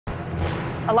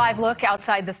A live look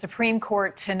outside the Supreme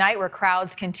Court tonight, where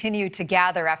crowds continue to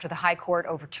gather after the High Court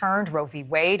overturned Roe v.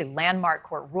 Wade, a landmark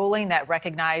court ruling that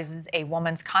recognizes a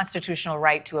woman's constitutional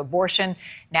right to abortion,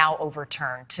 now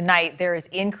overturned. Tonight, there is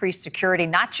increased security,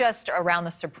 not just around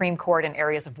the Supreme Court in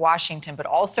areas of Washington, but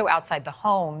also outside the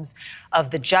homes of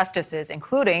the justices,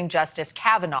 including Justice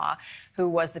Kavanaugh, who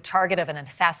was the target of an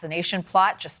assassination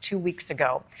plot just 2 weeks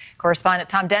ago. Correspondent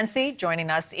Tom Dempsey joining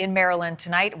us in Maryland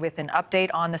tonight with an update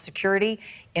on the security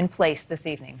in place this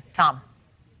evening. Tom.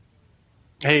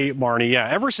 Hey, Marnie. Yeah,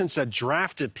 ever since that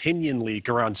draft opinion leak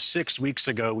around 6 weeks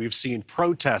ago, we've seen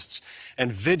protests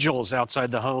and vigils outside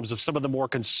the homes of some of the more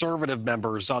conservative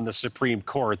members on the Supreme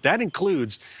Court. That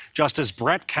includes Justice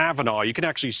Brett Kavanaugh. You can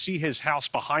actually see his house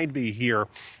behind me here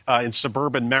in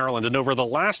suburban Maryland. And over the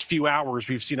last few hours,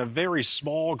 we've seen a very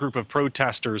small group of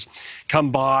protesters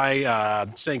come by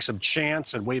saying some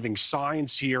chants and waving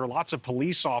signs here. Lots of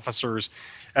police officers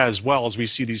as well, as we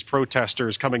see these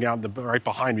protesters coming out right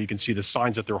behind me. You can see the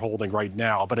signs that they're holding right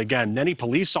now. But again, many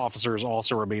police officers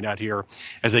also remain out here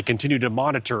as they continue to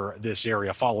monitor this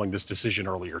area following this decision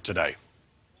earlier today.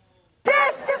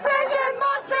 This decision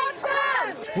must not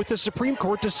stand! With the Supreme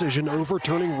Court decision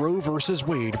overturning Roe versus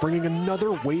Wade bringing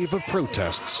another wave of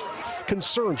protests,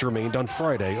 concerns remained on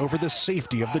Friday over the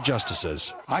safety of the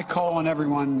justices. I call on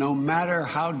everyone, no matter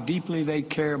how deeply they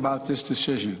care about this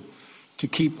decision, to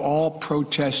keep all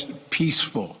protests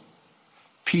peaceful.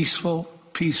 Peaceful,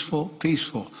 peaceful,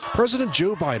 peaceful. President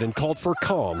Joe Biden called for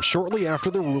calm shortly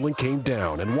after the ruling came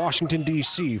down, and Washington,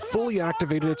 D.C. fully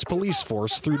activated its police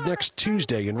force through next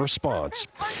Tuesday in response.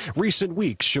 Recent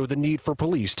weeks show the need for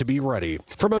police to be ready.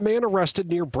 From a man arrested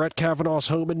near Brett Kavanaugh's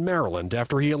home in Maryland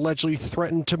after he allegedly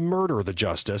threatened to murder the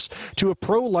justice, to a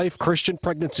pro-life Christian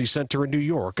pregnancy center in New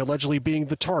York allegedly being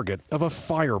the target of a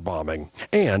firebombing.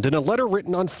 And in a letter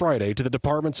written on Friday to the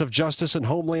Departments of Justice and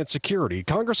Homeland Security,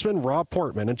 Congressman Rob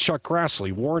Portman and Chuck Grassley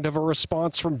warned of a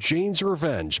response from Jane's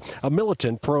Revenge, a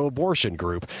militant pro-abortion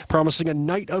group, promising a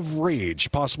night of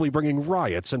rage, possibly bringing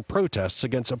riots and protests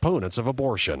against opponents of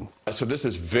abortion. So this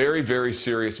is very, very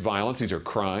serious violence. These are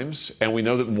crimes, and we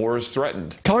know that more is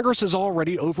threatened. Congress has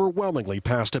already overwhelmingly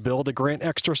passed a bill to grant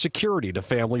extra security to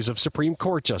families of Supreme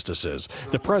Court justices.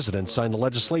 The president signed the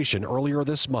legislation earlier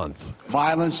this month.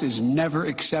 Violence is never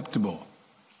acceptable.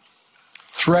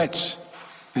 Threats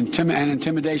and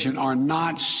intimidation are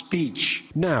not speech.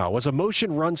 Now, as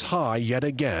emotion runs high yet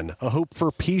again, a hope for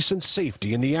peace and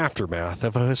safety in the aftermath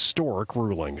of a historic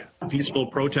ruling. Peaceful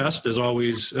protest is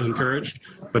always encouraged,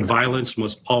 but violence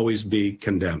must always be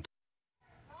condemned.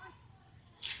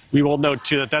 We will note,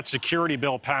 too, that security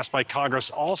bill passed by Congress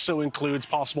also includes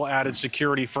possible added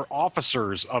security for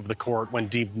officers of the court when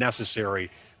deemed necessary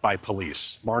by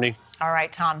police. Marnie? All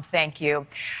right, Tom, thank you.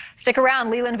 Stick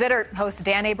around. Leland Vittert hosts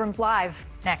Dan Abrams Live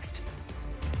next.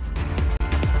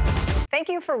 Thank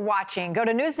you for watching. Go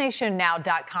to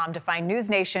newsnationnow.com to find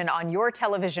NewsNation on your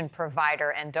television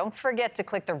provider. And don't forget to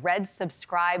click the red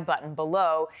subscribe button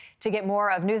below to get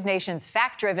more of NewsNation's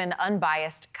fact-driven,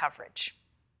 unbiased coverage.